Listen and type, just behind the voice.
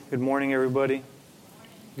Good morning, everybody.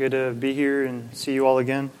 Good to be here and see you all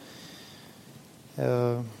again.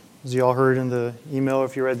 As you all heard in the email,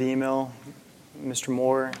 if you read the email, Mr.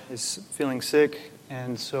 Moore is feeling sick,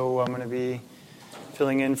 and so I'm going to be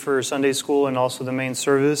filling in for Sunday school and also the main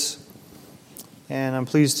service. And I'm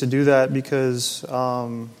pleased to do that because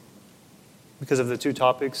of the two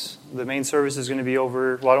topics. The main service is going to be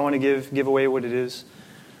over. Well, I don't want to give away what it is.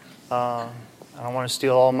 I don't want to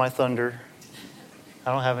steal all my thunder.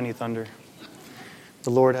 I don't have any thunder. The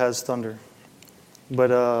Lord has thunder. But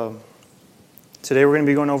today we're going to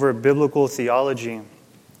be going over biblical theology.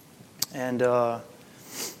 And a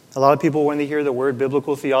lot of people, when they hear the word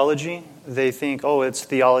biblical theology, they think, oh, it's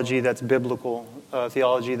theology that's biblical,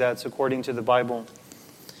 theology that's according to the Bible.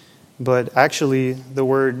 But actually, the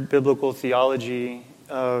word biblical theology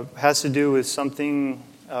has to do with something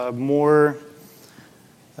more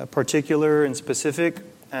particular and specific,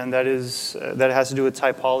 and that has to do with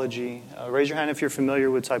typology. Raise your hand if you're familiar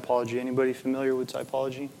with typology. Anybody familiar with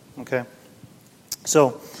typology? Okay.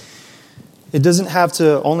 So it doesn't have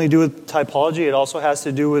to only do with typology. It also has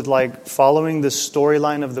to do with following the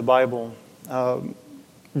storyline of the Bible,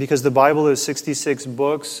 because the Bible is 66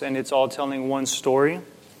 books and it's all telling one story. It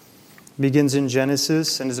begins in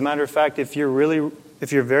Genesis, and as a matter of fact, if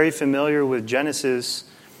you're very familiar with Genesis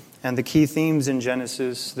and the key themes in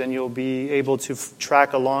Genesis, then you'll be able to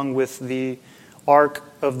track along with the arc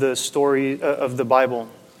of the story of the Bible.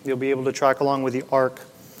 You'll be able to track along with the arc,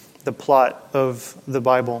 the plot of the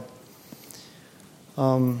Bible.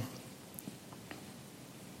 And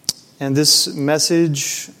this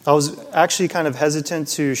message, I was actually kind of hesitant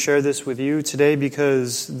to share this with you today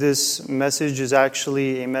because this message is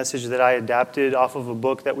actually a message that I adapted off of a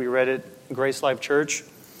book that we read at Grace Life Church.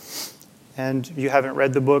 And you haven't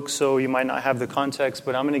read the book, so you might not have the context,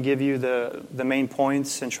 but I'm going to give you the main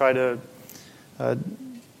points and try to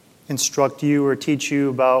instruct you or teach you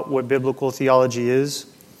about what biblical theology is.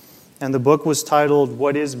 And the book was titled,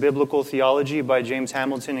 What is Biblical Theology? By James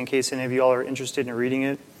Hamilton, in case any of you all are interested in reading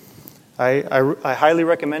it. I highly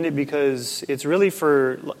recommend it because it's really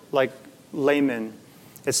for laymen.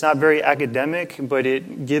 It's not very academic, but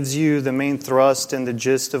it gives you the main thrust and the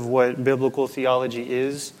gist of what biblical theology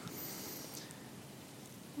is.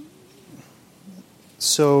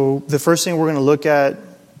 So the first thing we're going to look at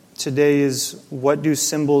today is, what do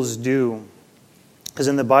symbols do? Because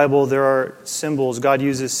in the Bible there are symbols. God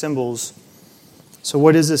uses symbols. So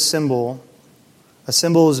what is a symbol? A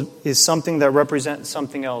symbol is something that represents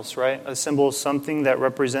something else, right? A symbol is something that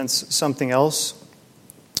represents something else.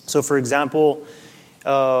 So for example,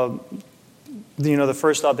 the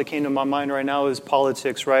first thought that came to my mind right now is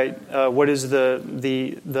politics, right? What does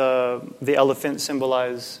the elephant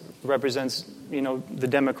symbolize? Represents, the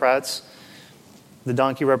Democrats. The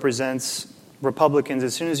donkey represents Republicans.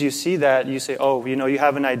 As soon as you see that, you say, oh, you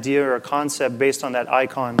have an idea or a concept based on that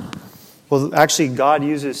icon. Well, actually, God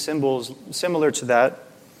uses symbols similar to that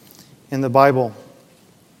in the Bible.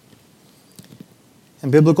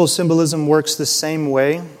 And biblical symbolism works the same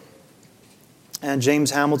way. And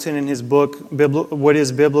James Hamilton, in his book, What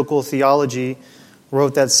is Biblical Theology,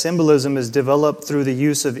 wrote that symbolism is developed through the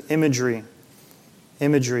use of imagery,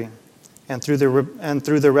 and through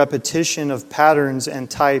the repetition of patterns and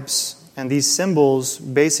types. And these symbols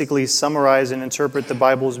basically summarize and interpret the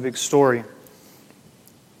Bible's big story.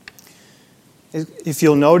 If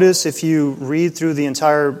you'll notice, if you read through the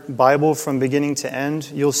entire Bible from beginning to end,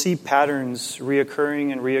 you'll see patterns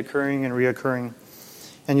reoccurring and reoccurring and reoccurring.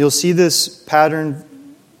 And you'll see this pattern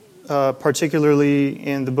particularly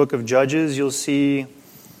in the book of Judges. You'll see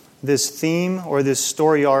this theme or this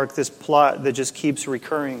story arc, this plot that just keeps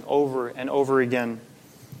recurring over and over again.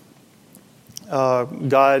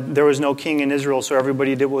 There was no king in Israel, so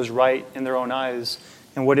everybody did what was right in their own eyes.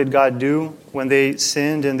 And what did God do when they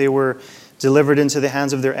sinned and they were delivered into the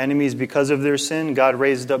hands of their enemies because of their sin? God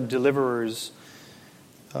raised up deliverers,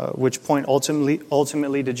 which point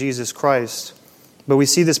ultimately to Jesus Christ. But we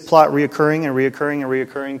see this plot reoccurring and reoccurring and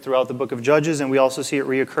reoccurring throughout the book of Judges, and we also see it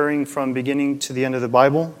reoccurring from beginning to the end of the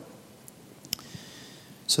Bible.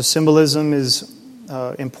 So symbolism is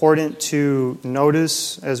important to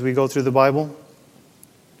notice as we go through the Bible.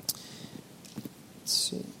 Let's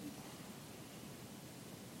see.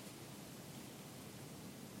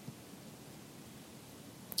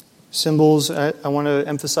 Symbols, I want to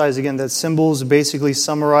emphasize again that symbols basically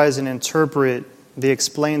summarize and interpret, they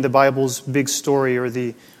explain the Bible's big story or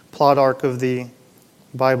the plot arc of the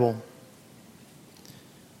Bible.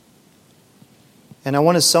 And I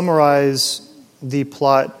want to summarize the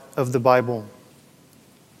plot of the Bible.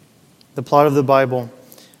 The plot of the Bible.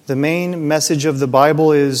 The main message of the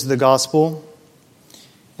Bible is the gospel.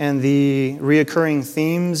 And the reoccurring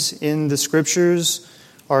themes in the scriptures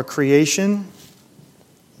are creation,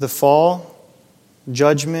 the fall,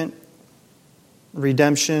 judgment,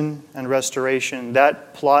 redemption, and restoration.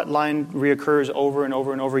 That plot line reoccurs over and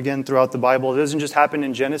over and over again throughout the Bible. It doesn't just happen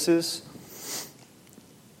in Genesis.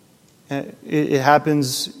 It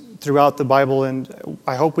happens throughout the Bible, and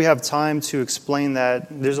I hope we have time to explain that.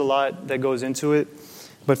 There's a lot that goes into it.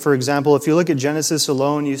 But for example, if you look at Genesis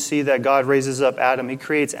alone, you see that God raises up Adam. He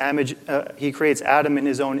creates Adam in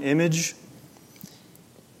his own image.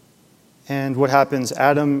 And what happens?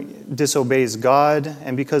 Adam disobeys God,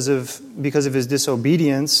 and because of his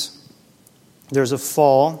disobedience, there's a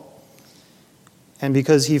fall. And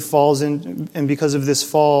because he falls in, and because of this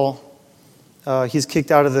fall, he's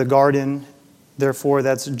kicked out of the garden. Therefore,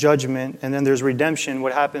 that's judgment. And then there's redemption.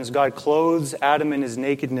 What happens? God clothes Adam in his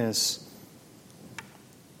nakedness.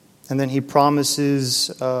 And then he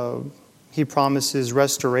promises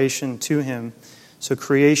restoration to him. So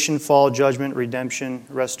creation, fall, judgment, redemption,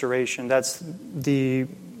 restoration. That's the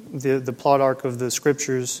plot arc of the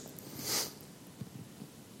scriptures.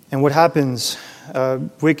 And what happens?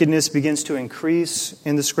 Wickedness begins to increase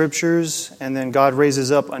in the scriptures, and then God raises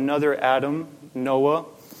up another Adam, Noah.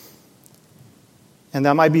 And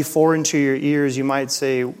that might be foreign to your ears. You might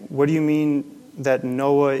say, what do you mean that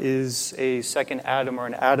Noah is a second Adam or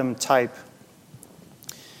an Adam type?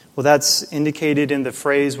 Well, that's indicated in the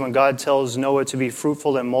phrase when God tells Noah to be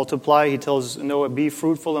fruitful and multiply. He tells Noah, be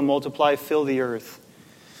fruitful and multiply, fill the earth.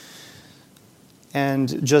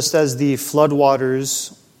 And just as the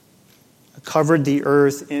floodwaters covered the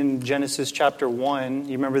earth in Genesis chapter 1,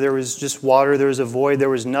 you remember there was just water, there was a void, there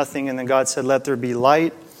was nothing, and then God said, let there be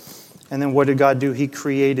light. And then what did God do? He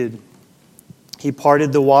created. He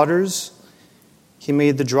parted the waters. He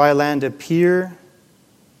made the dry land appear.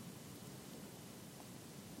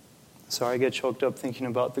 Sorry, I get choked up thinking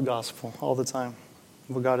about the gospel all the time,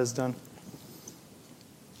 what God has done.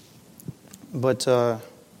 But, so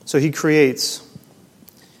he creates.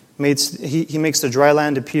 He makes the dry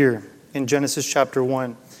land appear in Genesis chapter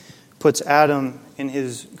 1. Puts Adam in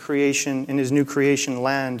his creation, in his new creation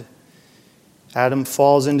land. Adam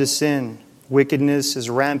falls into sin. Wickedness is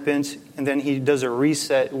rampant. And then he does a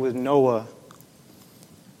reset with Noah.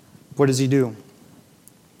 What does he do?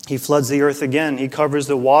 He floods the earth again. He covers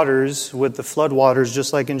the waters with the flood waters,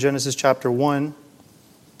 just like in Genesis chapter 1.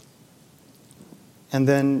 And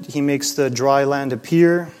then he makes the dry land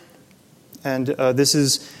appear. And this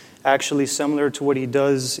is actually similar to what he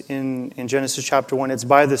does in Genesis chapter 1. It's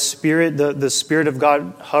by the Spirit. The Spirit of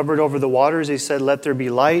God hovered over the waters. He said, let there be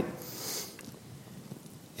light.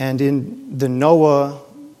 And in the Noah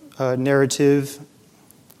narrative,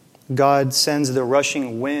 God sends the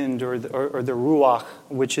rushing wind or the ruach,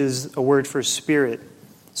 which is a word for spirit.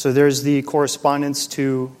 So there's the correspondence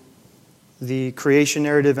to the creation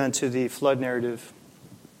narrative and to the flood narrative.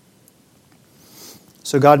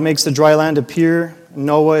 So God makes the dry land appear.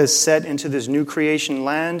 Noah is set into this new creation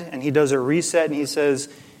land, and he does a reset, and he says,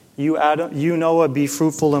 you Noah, be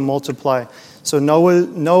fruitful and multiply. So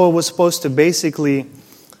Noah was supposed to basically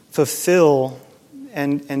fulfill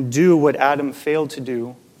and do what Adam failed to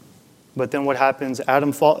do. But then what happens?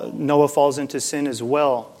 Noah falls into sin as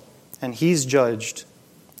well, and he's judged.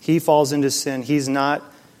 He falls into sin. He's not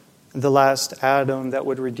the last Adam that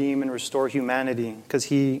would redeem and restore humanity because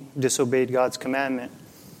he disobeyed God's commandment.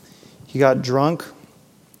 He got drunk,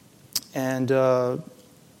 and so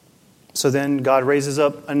then God raises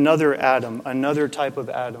up another Adam, another type of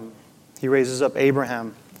Adam. He raises up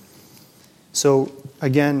Abraham. So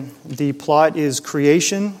again, the plot is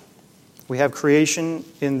creation. We have creation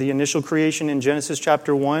in the initial creation in Genesis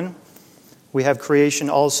chapter 1. We have creation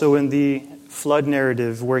also in the flood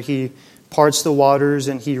narrative where he parts the waters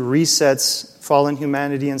and he resets fallen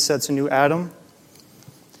humanity and sets a new Adam.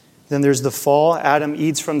 Then there's the fall. Adam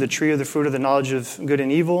eats from the tree of the fruit of the knowledge of good and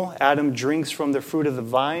evil. Adam drinks from the fruit of the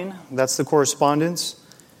vine. That's the correspondence.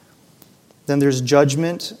 Then there's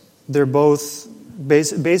judgment. They're both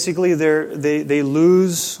basically they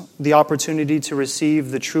lose the opportunity to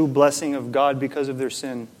receive the true blessing of God because of their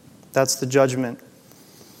sin. That's the judgment.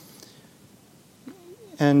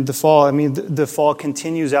 And the fall, the fall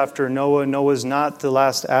continues after Noah. Noah's not the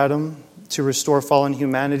last Adam to restore fallen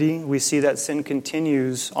humanity. We see that sin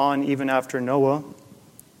continues on even after Noah.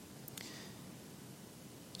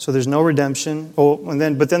 So there's no redemption.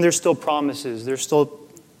 But then there's still promises. There's still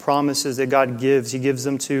promises that God gives. He gives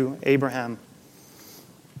them to Abraham.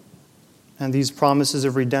 And these promises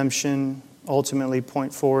of redemption ultimately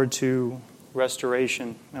point forward to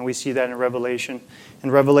restoration. And we see that in Revelation. In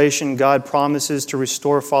Revelation, God promises to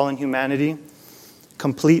restore fallen humanity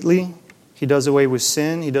completely. He does away with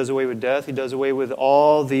sin. He does away with death. He does away with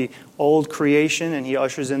all the old creation, and He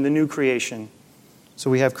ushers in the new creation. So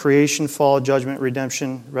we have creation, fall, judgment,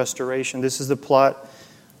 redemption, restoration. This is the plot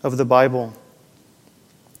of the Bible.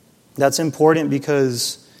 That's important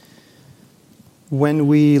because when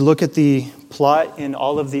we look at the plot in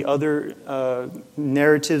all of the other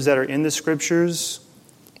narratives that are in the Scriptures,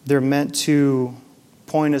 they're meant to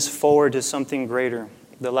point us forward to something greater.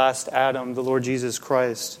 The last Adam, the Lord Jesus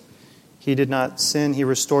Christ. He did not sin. He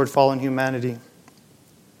restored fallen humanity.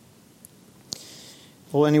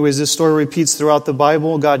 Well, anyways, this story repeats throughout the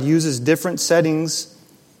Bible. God uses different settings.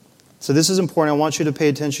 So this is important. I want you to pay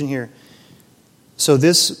attention here. So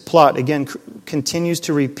this plot, again, continues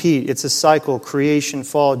to repeat. It's a cycle: creation,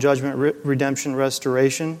 fall, judgment, redemption,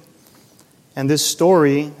 restoration. And this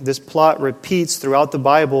story, this plot repeats throughout the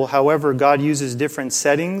Bible. However, God uses different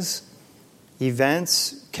settings,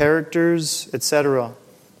 events, characters, etc.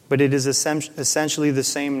 But it is essentially the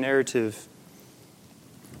same narrative.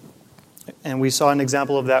 And we saw an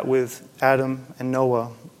example of that with Adam and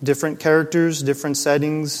Noah. Different characters, different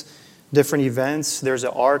settings, different events. There's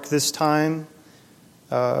an ark this time.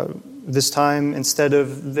 Instead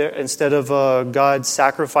of God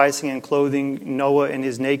sacrificing and clothing Noah in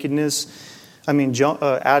his nakedness,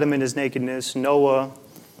 Adam in his nakedness, Noah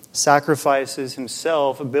sacrifices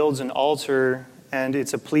himself, builds an altar, and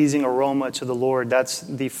it's a pleasing aroma to the Lord. That's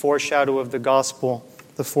the foreshadow of the gospel,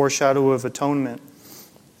 the foreshadow of atonement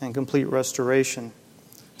and complete restoration.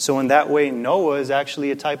 So in that way, Noah is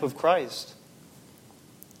actually a type of Christ.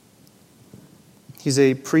 He's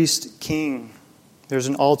a priest king. There's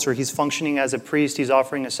an altar. He's functioning as a priest. He's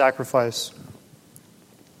offering a sacrifice.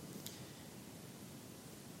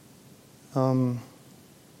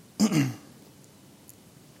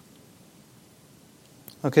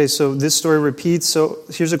 Okay, so this story repeats. So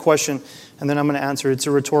here's a question, and then I'm going to answer. It's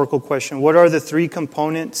a rhetorical question. What are the three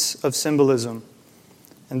components of symbolism?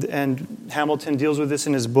 And Hamilton deals with this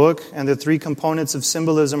in his book. And the three components of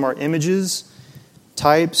symbolism are images,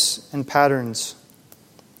 types, and patterns.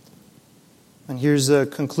 And here's a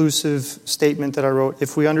conclusive statement that I wrote.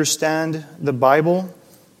 If we understand the Bible,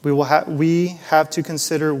 we have to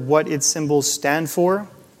consider what its symbols stand for,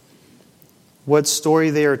 what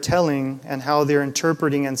story they are telling, and how they're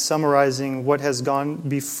interpreting and summarizing what has gone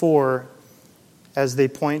before as they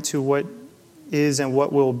point to what is and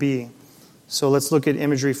what will be. So let's look at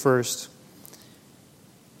imagery first.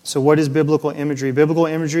 So what is biblical imagery? Biblical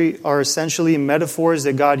imagery are essentially metaphors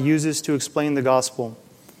that God uses to explain the gospel.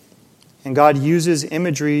 And God uses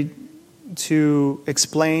imagery to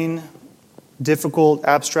explain difficult,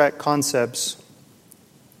 abstract concepts.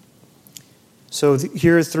 So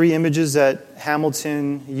here are three images that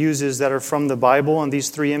Hamilton uses that are from the Bible. And these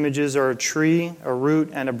three images are a tree, a root,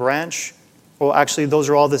 and a branch. Well, actually, those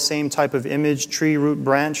are all the same type of image: tree, root,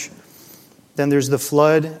 branch. Then there's the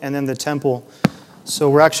flood, and then the temple. So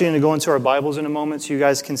we're actually going to go into our Bibles in a moment so you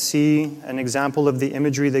guys can see an example of the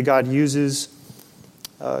imagery that God uses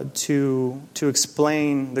to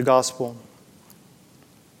explain the gospel.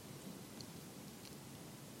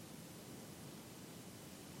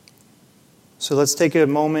 So let's take a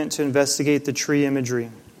moment to investigate the tree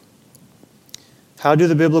imagery. How do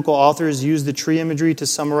the biblical authors use the tree imagery to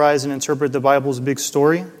summarize and interpret the Bible's big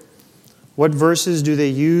story? What verses do they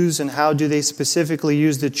use, and how do they specifically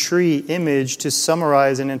use the tree image to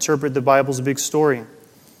summarize and interpret the Bible's big story?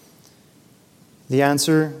 The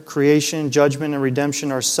answer: creation, judgment, and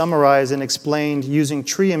redemption are summarized and explained using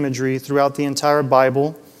tree imagery throughout the entire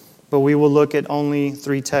Bible, but we will look at only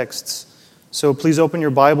three texts. So please open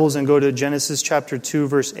your Bibles and go to Genesis chapter 2,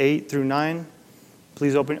 verse 8 through 9.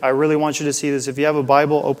 Please open. I really want you to see this. If you have a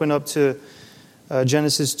Bible, open up to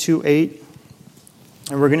Genesis 2:8.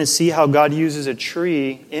 And we're going to see how God uses a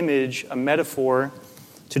tree image, a metaphor,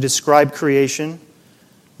 to describe creation.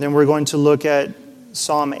 Then we're going to look at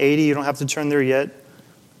Psalm 80. You don't have to turn there yet.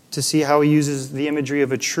 To see how he uses the imagery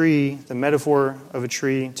of a tree, the metaphor of a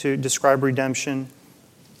tree, to describe redemption.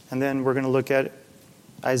 And then we're going to look at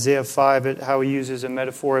Isaiah 5, at how he uses a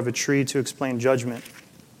metaphor of a tree to explain judgment.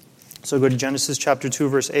 So go to Genesis chapter 2,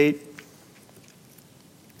 verse 8.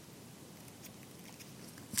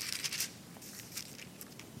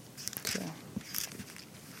 Okay.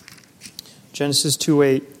 Genesis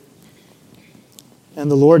 2:8.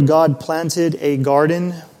 And the Lord God planted a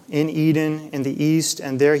garden in Eden in the east,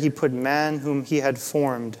 and there he put man whom he had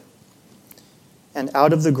formed. And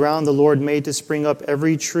out of the ground the Lord made to spring up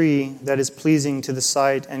every tree that is pleasing to the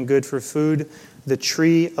sight and good for food. The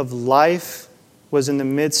tree of life was in the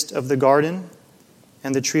midst of the garden,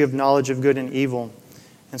 and the tree of knowledge of good and evil.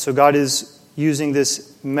 And so God is using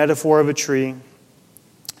this metaphor of a tree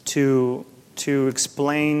to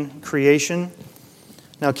explain creation.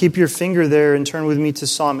 Now keep your finger there and turn with me to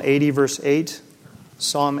Psalm 80, verse 8.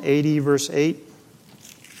 Psalm 80, verse 8.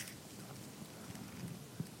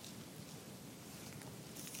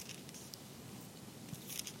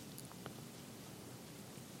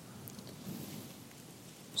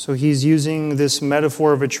 So he's using this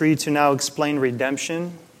metaphor of a tree to now explain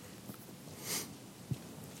redemption.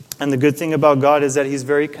 And the good thing about God is that he's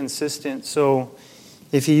very consistent. So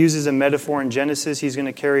if he uses a metaphor in Genesis, he's going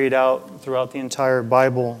to carry it out throughout the entire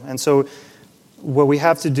Bible. And so what we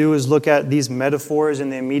have to do is look at these metaphors in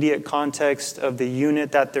the immediate context of the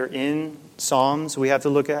unit that they're in, Psalms. We have to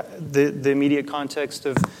look at the immediate context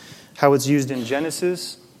of how it's used in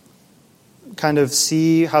Genesis, kind of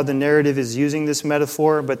see how the narrative is using this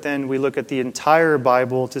metaphor, but then we look at the entire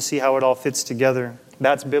Bible to see how it all fits together.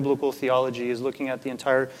 That's biblical theology, is looking at the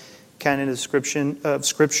entire canon of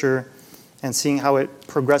Scripture and seeing how it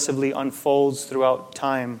progressively unfolds throughout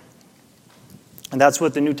time. And that's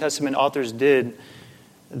what the New Testament authors did.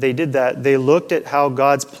 They did that. They looked at how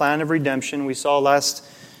God's plan of redemption, we saw last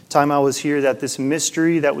time I was here that this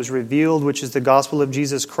mystery that was revealed, which is the gospel of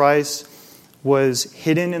Jesus Christ, was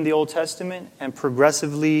hidden in the Old Testament and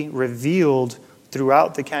progressively revealed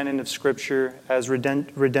throughout the canon of Scripture as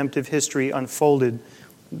redemptive history unfolded.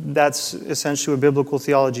 That's essentially what biblical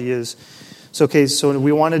theology is. So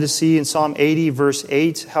we wanted to see in Psalm 80, verse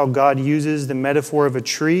 8, how God uses the metaphor of a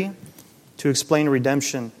tree to explain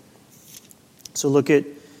redemption. So look at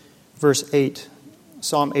verse 8,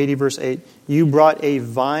 Psalm 80, verse 8. You brought a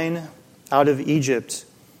vine out of Egypt.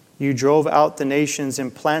 You drove out the nations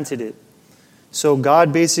and planted it. So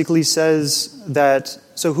God basically says that,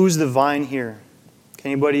 so who's the vine here?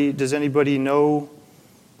 Does anybody know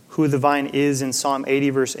who the vine is in Psalm 80,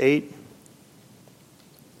 verse 8?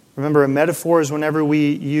 Remember, a metaphor is whenever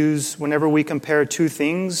we compare two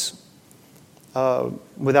things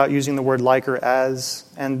without using the word like or as,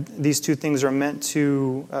 and these two things are meant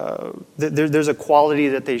to, there's a quality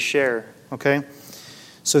that they share, okay?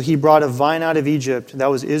 So he brought a vine out of Egypt. That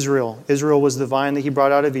was Israel. Israel was the vine that he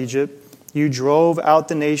brought out of Egypt. You drove out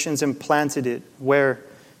the nations and planted it. Where?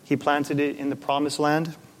 He planted it in the promised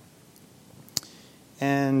land.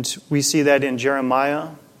 And we see that in Jeremiah,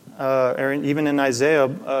 or even in Isaiah,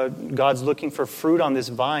 God's looking for fruit on this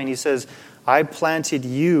vine. He says, I planted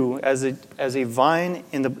you as a vine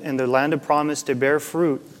in the land of promise to bear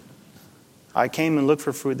fruit. I came and looked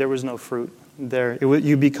for fruit. There was no fruit there.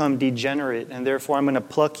 You become degenerate, and therefore I'm going to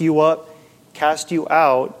pluck you up, cast you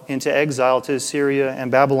out into exile to Assyria and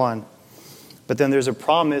Babylon. But then there's a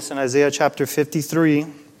promise in Isaiah chapter 53.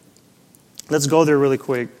 Let's go there really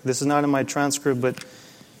quick. This is not in my transcript, but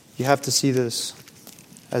you have to see this.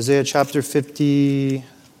 Isaiah chapter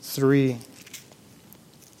 53.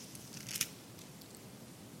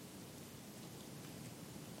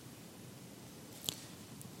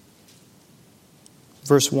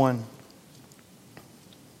 Verse 1.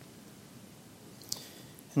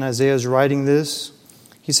 And Isaiah is writing this.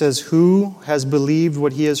 He says, who has believed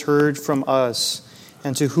what he has heard from us?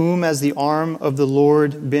 And to whom has the arm of the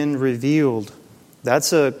Lord been revealed?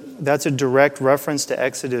 That's a direct reference to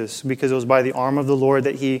Exodus, because it was by the arm of the Lord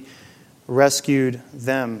that he rescued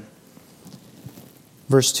them.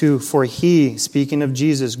 Verse 2, for he, speaking of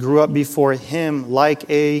Jesus, grew up before him like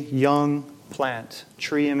a young plant.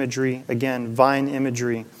 Tree imagery, again, vine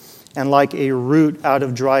imagery. And like a root out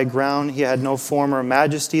of dry ground, he had no form or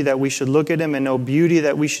majesty that we should look at him, and no beauty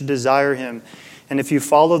that we should desire him. And if you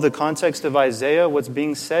follow the context of Isaiah, what's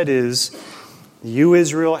being said is, you,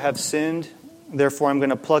 Israel, have sinned, therefore I'm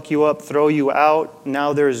going to pluck you up, throw you out.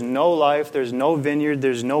 Now there's no life, there's no vineyard,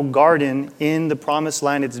 there's no garden in the promised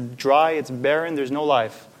land. It's dry, it's barren, there's no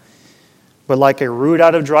life. But like a root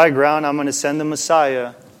out of dry ground, I'm going to send the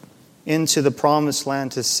Messiah into the promised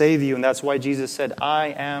land to save you. And that's why Jesus said, I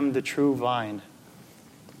am the true vine.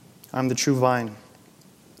 I'm the true vine.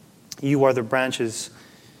 You are the branches.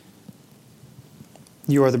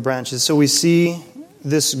 You are the branches. So we see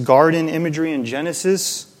this garden imagery in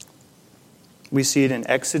Genesis. We see it in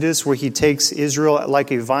Exodus, where he takes Israel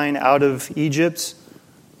like a vine out of Egypt,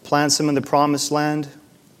 plants them in the promised land.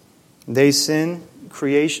 They sin.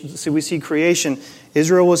 Creation. So we see creation.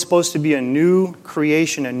 Israel was supposed to be a new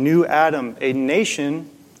creation, a new Adam, a nation,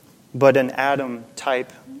 but an Adam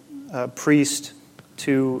type priest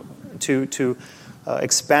to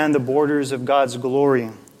expand the borders of God's glory.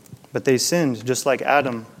 But they sinned, just like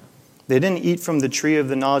Adam. They didn't eat from the tree of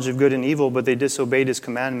the knowledge of good and evil, but they disobeyed his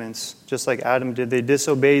commandments, just like Adam did. They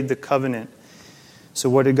disobeyed the covenant. So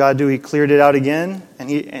what did God do? He cleared it out again, and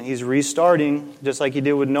he's restarting, just like he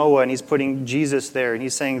did with Noah, and he's putting Jesus there. And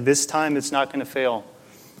he's saying, this time it's not going to fail.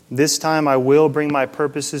 This time I will bring my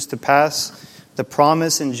purposes to pass. The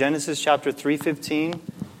promise in Genesis chapter 3:15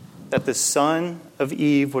 that the son of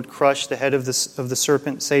Eve would crush the head of the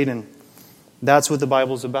serpent, Satan. That's what the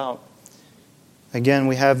Bible's about. Again,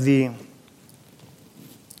 we have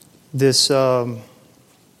this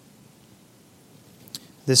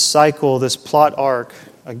cycle, this plot arc.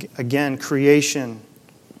 Again, creation,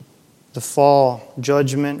 the fall,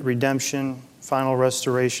 judgment, redemption, final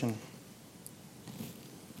restoration.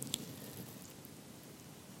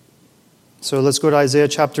 So let's go to Isaiah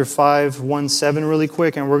chapter 5, 1-7 really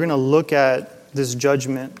quick, and we're going to look at this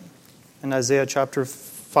judgment in Isaiah chapter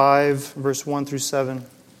 5, verse 1 through 7.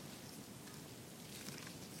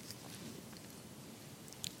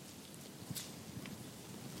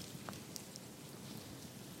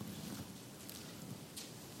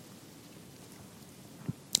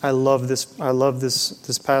 I love this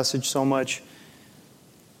passage so much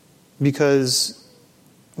because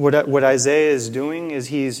what Isaiah is doing is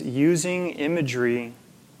he's using imagery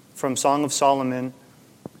from Song of Solomon,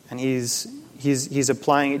 and he's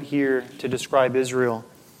applying it here to describe Israel.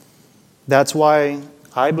 That's why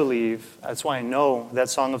I know that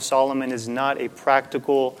Song of Solomon is not a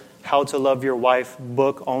practical how to love your wife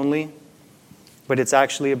book only, but it's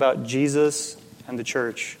actually about Jesus and the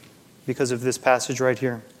church because of this passage right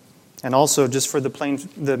here. And also just for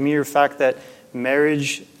the mere fact that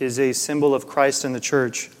marriage is a symbol of Christ and the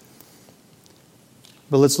church.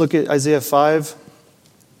 But let's look at Isaiah 5,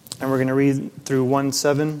 and we're going to read through 1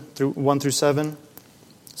 through 7.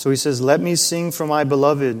 So he says, "Let me sing for my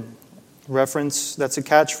beloved." Reference, that's a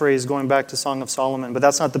catchphrase going back to Song of Solomon, but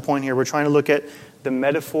that's not the point here. We're trying to look at the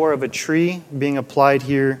metaphor of a tree being applied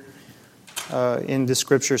here in the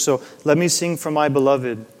scripture. So, "Let me sing for my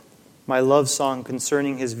beloved, my love song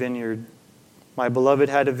concerning his vineyard. My beloved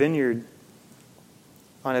had a vineyard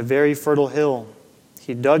on a very fertile hill.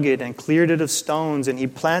 He dug it and cleared it of stones, and he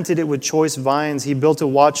planted it with choice vines. He built a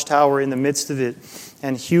watchtower in the midst of it,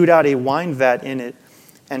 and hewed out a wine vat in it.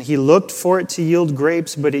 And he looked for it to yield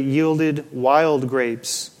grapes, but it yielded wild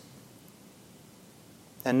grapes.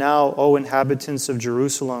 And now, O inhabitants of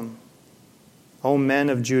Jerusalem, O men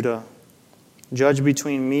of Judah, judge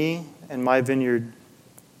between me and my vineyard.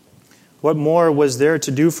 What more was there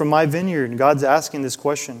to do for my vineyard?" God's asking this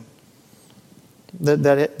question.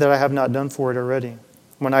 That I have not done for it already.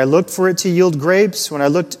 "When I looked for it to yield grapes, when I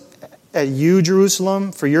looked at you,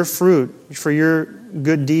 Jerusalem, for your fruit, for your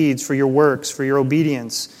good deeds, for your works, for your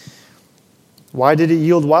obedience, why did it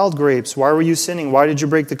yield wild grapes? Why were you sinning? Why did you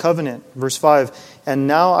break the covenant?" Verse 5, "And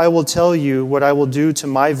now I will tell you what I will do to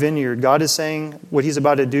my vineyard." God is saying what he's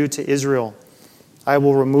about to do to Israel. "I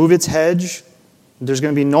will remove its hedge." There's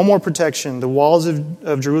going to be no more protection. The walls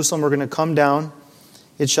of Jerusalem are going to come down.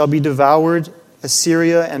 "It shall be devoured.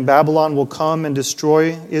 Assyria and Babylon will come and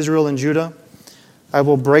destroy Israel and Judah. I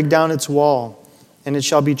will break down its wall, and it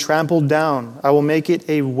shall be trampled down. I will make it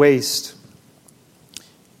a waste."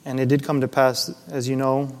 And it did come to pass, as you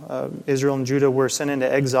know, Israel and Judah were sent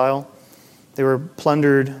into exile. They were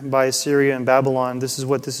plundered by Assyria and Babylon. This is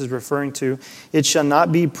what this is referring to. "It shall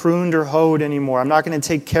not be pruned or hoed anymore." I'm not going to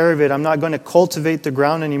take care of it. I'm not going to cultivate the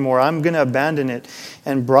ground anymore. I'm going to abandon it.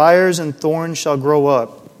 "And briars and thorns shall grow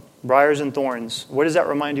up." Briars and thorns. What does that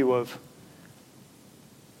remind you of?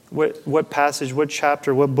 What passage, what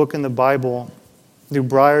chapter, what book in the Bible do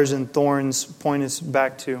briars and thorns point us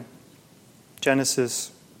back to?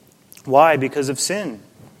 Genesis. Why? Because of sin.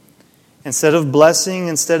 Instead of blessing,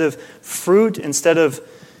 instead of fruit, instead of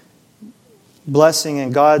blessing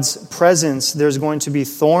and God's presence, there's going to be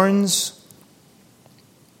thorns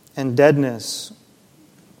and deadness,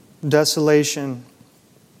 desolation,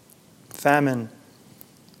 famine.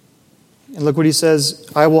 And look what he says,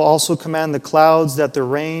 "I will also command the clouds that they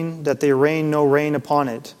rain no rain upon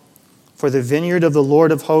it. For the vineyard of the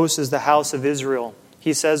Lord of hosts is the house of Israel."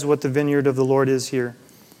 He says what the vineyard of the Lord is here.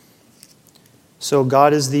 So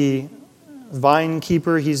God is the vine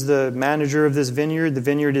keeper. He's the manager of this vineyard. The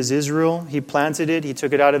vineyard is Israel. He planted it. He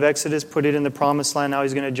took it out of Exodus, put it in the promised land. Now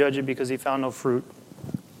he's going to judge it because he found no fruit.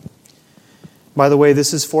 By the way,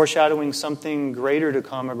 this is foreshadowing something greater to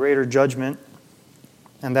come, a greater judgment.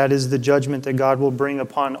 And that is the judgment that God will bring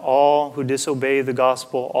upon all who disobey the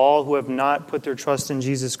gospel, all who have not put their trust in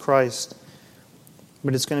Jesus Christ.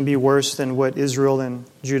 But it's going to be worse than what Israel and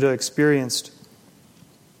Judah experienced.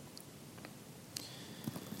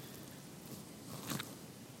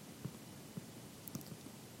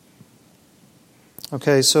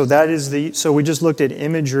 Okay, so so we just looked at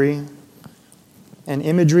imagery. And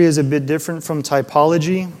imagery is a bit different from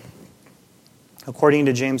typology. According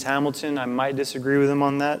to James Hamilton, I might disagree with him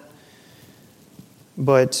on that.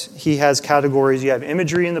 But he has categories. You have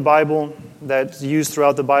imagery in the Bible that's used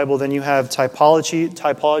throughout the Bible. Then you have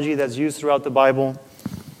typology that's used throughout the Bible.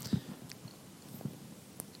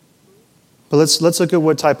 But let's look at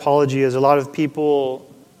what typology is. A lot of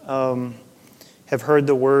people have heard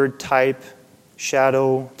the word type,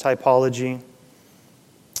 shadow, typology.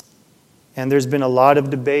 And there's been a lot of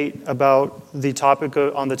debate about on the topic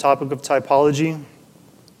of typology.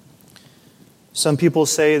 Some people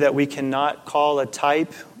say that we cannot call a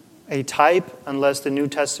type unless the New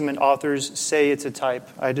Testament authors say it's a type.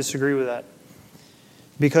 I disagree with that.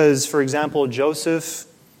 Because, for example, Joseph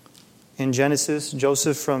from Genesis,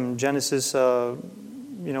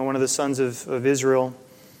 one of the sons of Israel,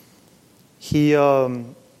 he's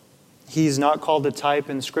not called a type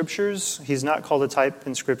in Scriptures. He's not called a type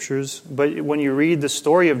in Scriptures. But when you read the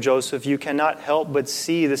story of Joseph, you cannot help but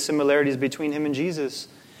see the similarities between him and Jesus.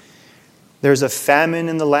 There's a famine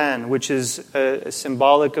in the land, which is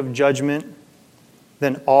symbolic of judgment.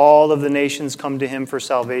 Then all of the nations come to him for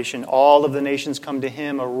salvation. All of the nations come to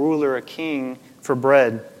him, a ruler, a king, for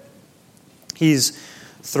bread. He's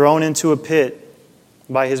thrown into a pit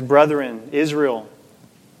by his brethren, Israel.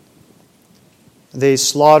 They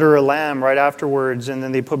slaughter a lamb right afterwards, and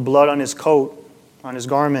then they put blood on his coat, on his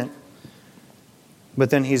garment. But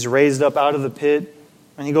then he's raised up out of the pit,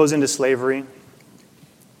 and he goes into slavery.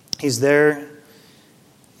 He's there,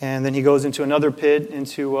 and then he goes into another pit,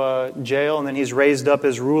 into jail, and then he's raised up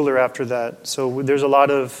as ruler after that. So there's a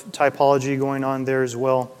lot of typology going on there as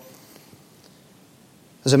well.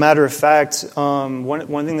 As a matter of fact,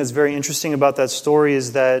 one thing that's very interesting about that story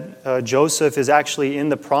is that Joseph is actually in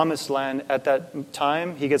the promised land at that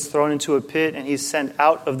time. He gets thrown into a pit, and he's sent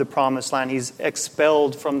out of the promised land. He's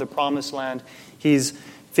expelled from the promised land. He's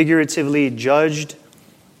figuratively judged.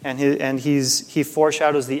 And he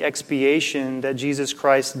foreshadows the expiation that Jesus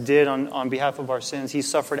Christ did on behalf of our sins. He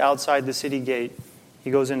suffered outside the city gate. He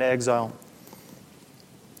goes into exile.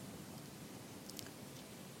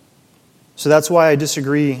 So that's why I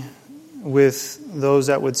disagree with those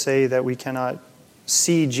that would say that we cannot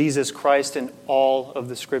see Jesus Christ in all of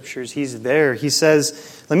the Scriptures. He's there. He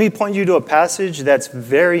says, let me point you to a passage that's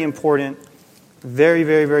very important. Very,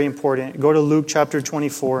 very, very important. Go to Luke chapter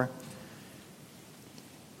 24.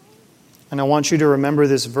 And I want you to remember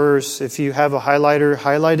this verse. If you have a highlighter,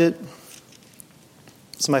 highlight it.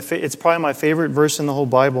 It's probably my favorite verse in the whole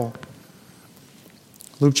Bible.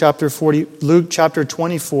 Luke chapter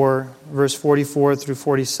 24, verse 44 through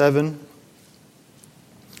 47.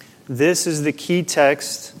 This is the key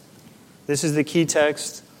text. This is the key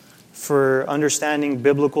text for understanding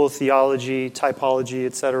biblical theology, typology,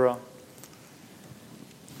 etc.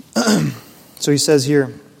 So he says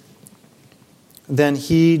here, Then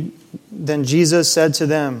Jesus said to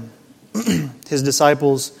them, his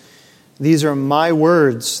disciples, "These are my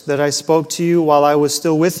words that I spoke to you while I was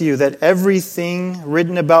still with you, that everything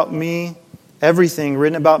written about me in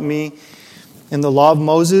the law of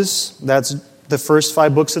Moses," that's the first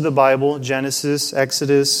 5 books of the Bible, Genesis,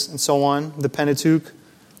 Exodus, and so on, the Pentateuch,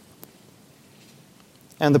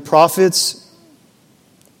 "and the prophets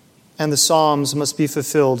and the Psalms must be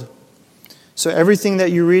fulfilled." So everything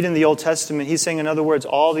that you read in the Old Testament, he's saying, in other words,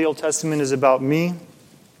 all the Old Testament is about me.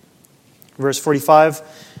 Verse 45,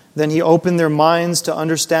 "Then he opened their minds to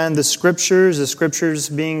understand the Scriptures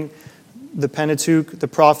being the Pentateuch, the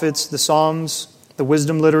prophets, the Psalms, the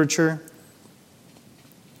wisdom literature.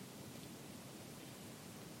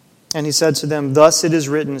 And he said to them, 'Thus it is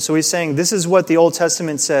written.'" So he's saying, this is what the Old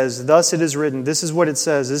Testament says. Thus it is written. This is what it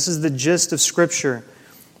says. This is the gist of Scripture.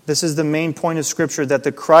 This is the main point of Scripture, that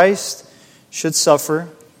the Christ should suffer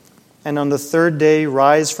and on the third day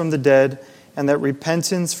rise from the dead, and that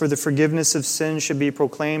repentance for the forgiveness of sins should be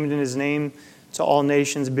proclaimed in his name to all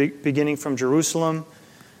nations, beginning from Jerusalem.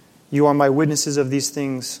 You are my witnesses of these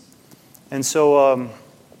things. And so,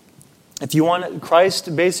 if you want,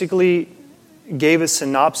 Christ basically gave a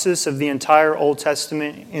synopsis of the entire Old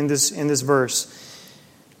Testament in this verse.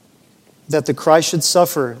 That the Christ should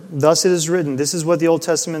suffer. Thus it is written. This is what the Old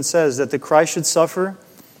Testament says, that the Christ should suffer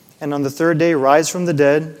and on the third day rise from the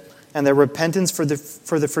dead, and that repentance for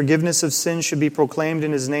the forgiveness of sins should be proclaimed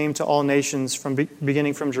in his name to all nations,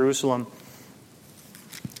 beginning from Jerusalem.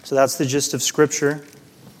 So that's the gist of Scripture.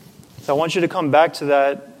 So I want you to come back to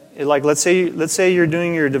that. Like, let's say you're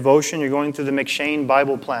doing your devotion, you're going through the McShane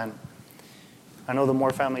Bible plan. I know the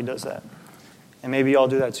Moore family does that. And maybe y'all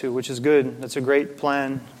do that too, which is good. That's a great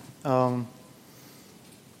plan. But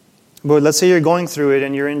let's say you're going through it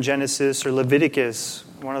and you're in Genesis or Leviticus,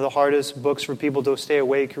 one of the hardest books for people to stay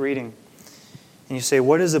awake reading. And you say,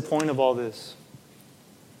 what is the point of all this?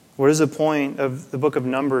 What is the point of the book of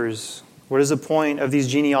Numbers? What is the point of these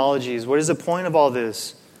genealogies? What is the point of all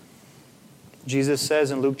this? Jesus says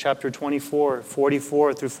in Luke chapter 24,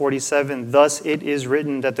 44 through 47, "Thus it is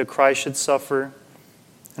written that the Christ should suffer,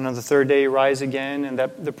 and on the third day rise again, and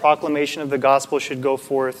that the proclamation of the gospel should go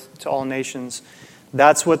forth to all nations."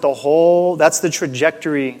 That's the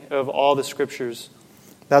trajectory of all the scriptures.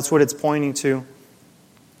 That's what it's pointing to.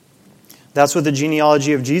 That's what the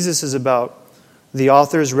genealogy of Jesus is about. The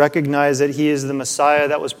authors recognize that he is the Messiah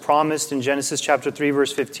that was promised in Genesis chapter 3,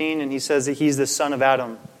 verse 15, and he says that he's the son of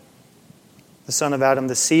Adam. The son of Adam,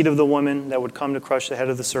 the seed of the woman that would come to crush the head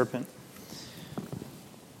of the serpent.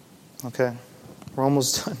 Okay, we're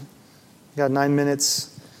almost done. We got 9 minutes.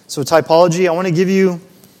 So typology, I want to give you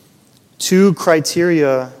 2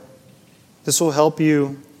 criteria. This will help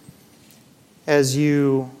you as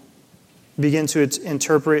you begin to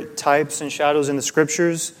interpret types and shadows in the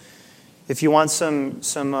scriptures. If you want some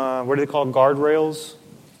what do they call guardrails?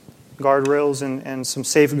 Guardrails and some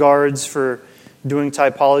safeguards for doing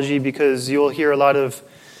typology, because you'll hear a lot of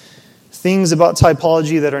things about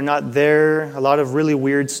typology that are not there, a lot of really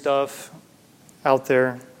weird stuff out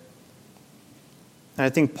there. And I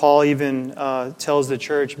think Paul even tells the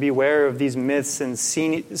church, beware of these myths and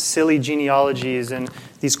silly genealogies and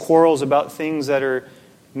these quarrels about things that are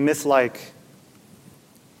myth-like.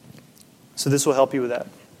 So this will help you with that.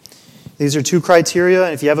 These are 2 criteria,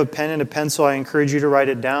 and if you have a pen and a pencil, I encourage you to write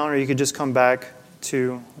it down, or you could just come back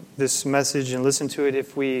to this message and listen to it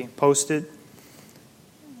if we post it.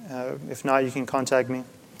 If not, you can contact me.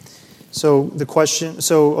 So these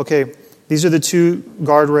are the 2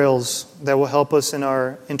 guardrails that will help us in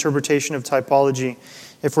our interpretation of typology.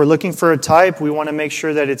 If we're looking for a type, we want to make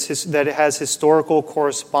sure that it has historical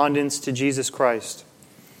correspondence to Jesus Christ.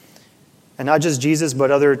 And not just Jesus,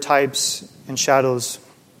 but other types and shadows.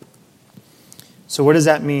 So what does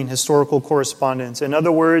that mean, historical correspondence? In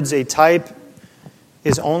other words, a type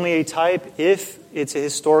is only a type if it's a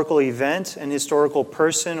historical event, an historical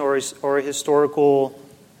person, or a historical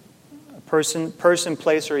person,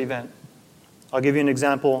 place, or event. I'll give you an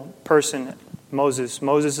example. Person, Moses.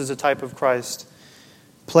 Moses is a type of Christ.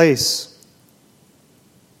 Place,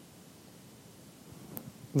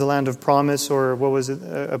 the land of promise, or what was it?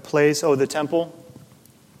 A place, the temple.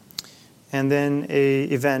 And then a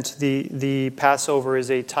event. The Passover is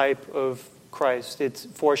a type of Christ. It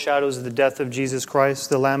foreshadows the death of Jesus Christ,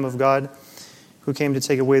 the Lamb of God, who came to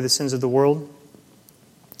take away the sins of the world.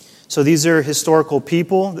 So these are historical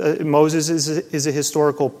people. Moses is a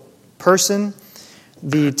historical person.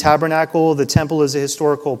 The tabernacle, the temple, is a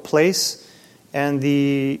historical place. And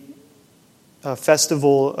the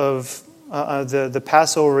festival of the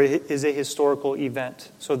Passover is a historical event.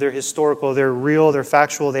 So they're historical, they're real, they're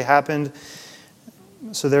factual, they happened.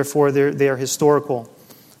 So therefore they are historical.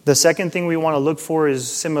 The second thing we want to look for is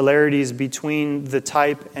similarities between the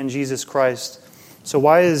type and Jesus Christ. So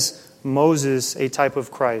why is Moses a type of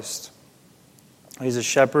Christ? He's a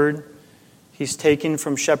shepherd. He's taken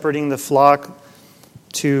from shepherding the flock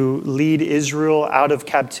to lead Israel out of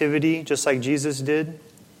captivity, just like Jesus did.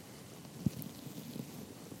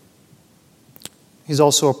 He's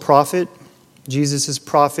also a prophet. Jesus is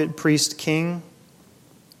prophet, priest, king.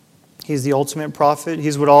 He's the ultimate prophet.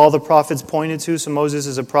 He's what all the prophets pointed to. So Moses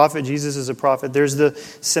is a prophet. Jesus is a prophet. There's the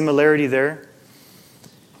similarity there.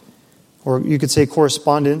 Or you could say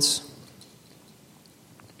correspondence.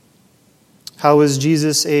 How is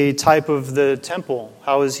Jesus a type of the temple?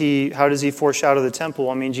 How does he foreshadow the temple?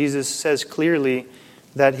 I mean, Jesus says clearly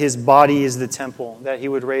that his body is the temple that he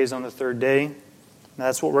would raise on the third day. And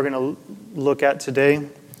that's what we're going to look at today.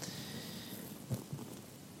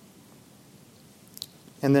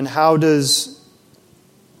 And then what are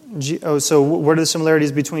the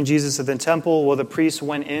similarities between Jesus and the temple? Well, the priests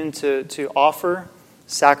went in to offer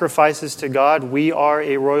sacrifices to God. We are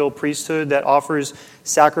a royal priesthood that offers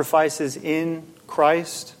sacrifices in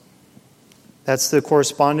Christ. That's the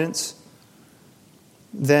correspondence.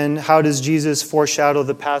 Then how does Jesus foreshadow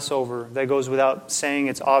the Passover? That goes without saying.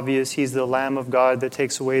 It's obvious. He's the Lamb of God that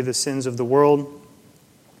takes away the sins of the world.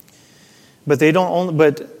 But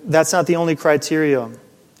that's not the only criteria.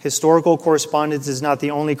 Historical correspondence is not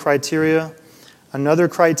the only criteria. Another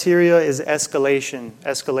criteria is escalation.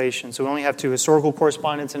 So we only have 2, historical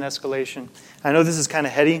correspondence and escalation. I know this is kind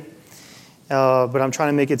of heady, but I'm trying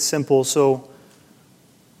to make it simple. So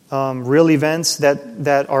real events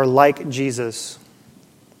that are like Jesus,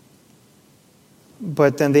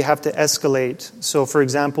 but then they have to escalate. So for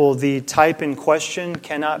example, the type in question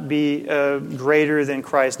cannot be greater than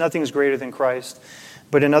Christ. Nothing's greater than Christ.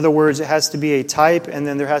 But in other words, it has to be a type, and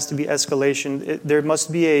then there has to be escalation. There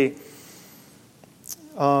must be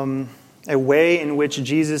a way in which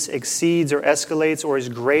Jesus exceeds or escalates or is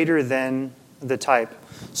greater than the type.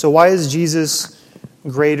 So why is Jesus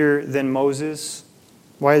greater than Moses?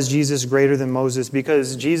 Why is Jesus greater than Moses?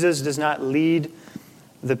 Because Jesus does not lead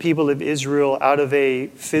the people of Israel out of a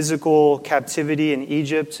physical captivity in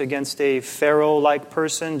Egypt against a Pharaoh-like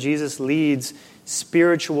person. Jesus leads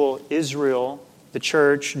spiritual Israel, the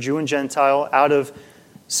church, Jew and Gentile, out of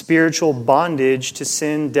spiritual bondage to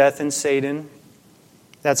sin, death, and Satan.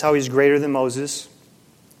 That's how he's greater than Moses.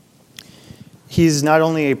 He's not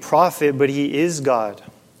only a prophet, but he is God.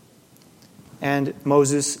 And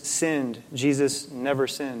Moses sinned. Jesus never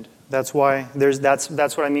sinned. That's why that's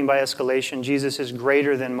what I mean by escalation. Jesus is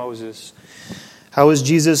greater than Moses. How is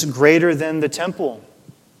Jesus greater than the temple?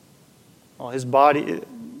 Well, his body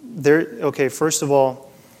first of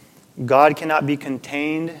all, God cannot be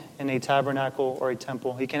contained in a tabernacle or a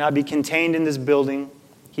temple. He cannot be contained in this building.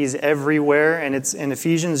 He's everywhere. And it's in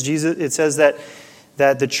Ephesians, it says that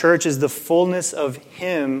the church is the fullness of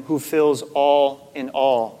him who fills all in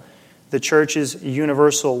all. The church is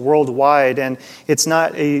universal, worldwide, and it's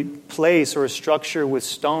not a place or a structure with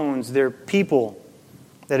stones. They're people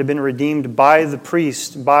that have been redeemed by the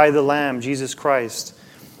priest, by the Lamb, Jesus Christ.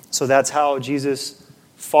 So that's how Jesus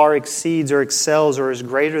far exceeds or excels or is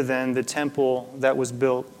greater than the temple that was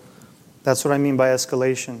built. That's what I mean by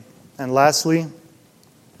escalation. And lastly,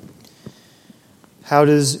 how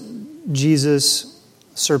is Jesus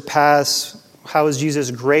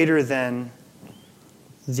greater than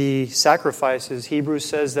the sacrifices? Hebrews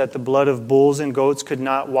says that the blood of bulls and goats could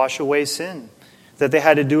not wash away sin, that they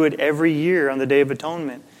had to do it every year on the Day of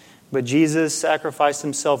Atonement. But Jesus sacrificed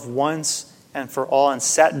himself once and for all and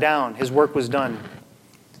sat down. His work was done.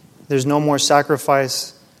 There's no more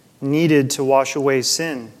sacrifice needed to wash away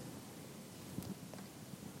sin.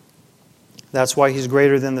 That's why he's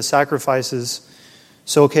greater than the sacrifices.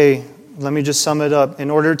 So, let me just sum it up. In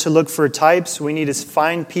order to look for types, we need to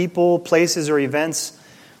find people, places, or events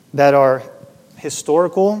that are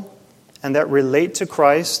historical and that relate to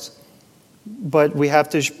Christ, but we have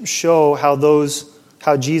to show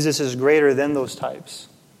how Jesus is greater than those types.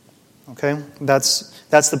 Okay? That's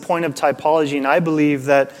the point of typology, and I believe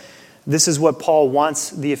that this is what Paul wants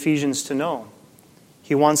the Ephesians to know.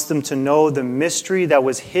 He wants them to know the mystery that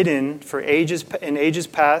was hidden for ages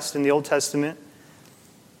past in the Old Testament.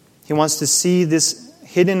 He wants to see this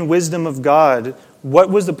hidden wisdom of God. What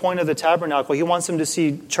was the point of the tabernacle? He wants them to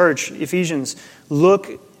see, church, Ephesians, look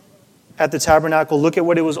at the tabernacle. Look at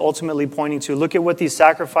what it was ultimately pointing to. Look at what these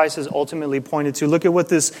sacrifices ultimately pointed to. Look at what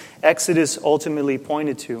this Exodus ultimately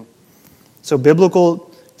pointed to. So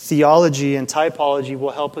biblical theology and typology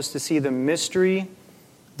will help us to see the mystery,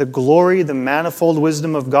 the glory, the manifold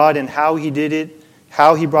wisdom of God and how he did it,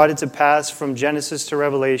 how he brought it to pass from Genesis to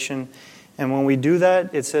Revelation. And when we do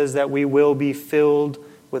that, it says that we will be filled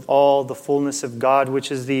with all the fullness of God, which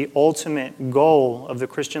is the ultimate goal of the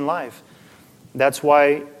Christian life. That's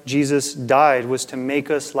why Jesus died, was to make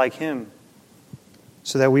us like him,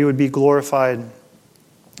 so that we would be glorified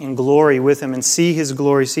in glory with him and see his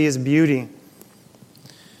glory, see his beauty.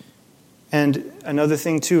 And another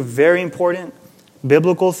thing too, very important,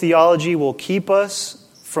 biblical theology will keep us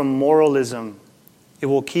from moralism. It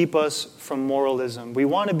will keep us from moralism. We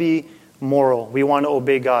want to be moral. We want to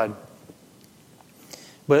obey God.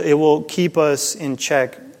 But it will keep us in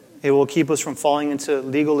check. It will keep us from falling into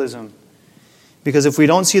legalism. Because if we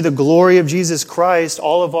don't see the glory of Jesus Christ,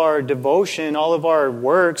 all of our devotion, all of our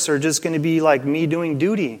works are just going to be like me doing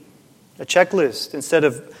duty, a checklist, instead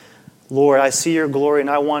of, Lord, I see your glory and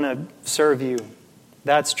I want to serve you.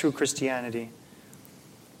 That's true Christianity.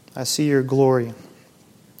 I see your glory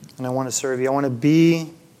and I want to serve you. I want to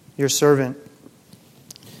be your servant.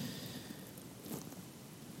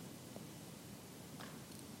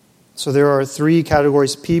 So there are three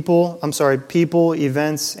categories: people,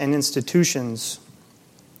 events, and institutions.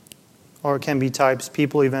 Or it can be types: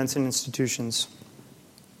 people, events, and institutions.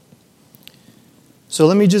 So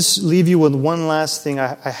let me just leave you with one last thing.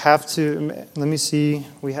 I have to, let me see,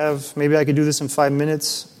 maybe I could do this in 5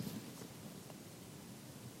 minutes.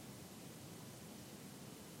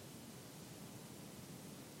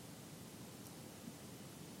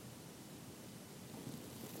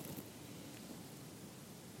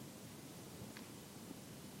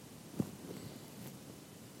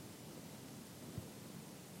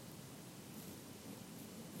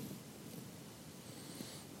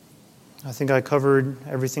 I think I covered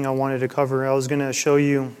everything I wanted to cover. I was going to show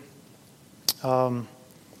you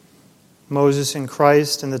Moses and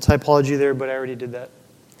Christ and the typology there, but I already did that.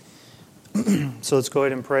 So let's go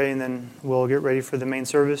ahead and pray, and then we'll get ready for the main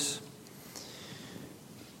service.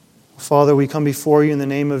 Father, we come before you in the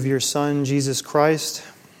name of your Son, Jesus Christ.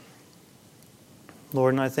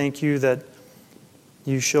 Lord, and I thank you that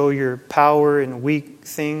you show your power in weak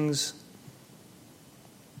things.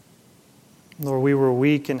 Lord, we were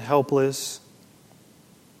weak and helpless.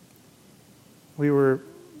 We were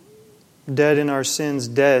dead in our sins,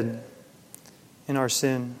 dead in our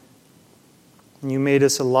sin. And you made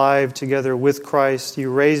us alive together with Christ.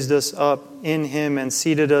 You raised us up in Him and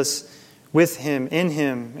seated us with Him,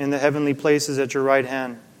 in the heavenly places at your right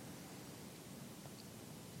hand.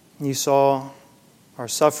 You saw our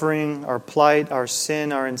suffering, our plight, our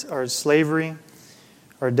sin, our slavery,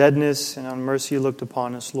 our deadness, and on mercy you looked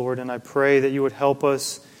upon us, Lord. And I pray that you would help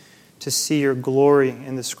us to see your glory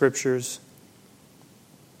in the Scriptures.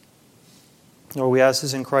 Lord, we ask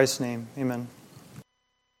this in Christ's name. Amen.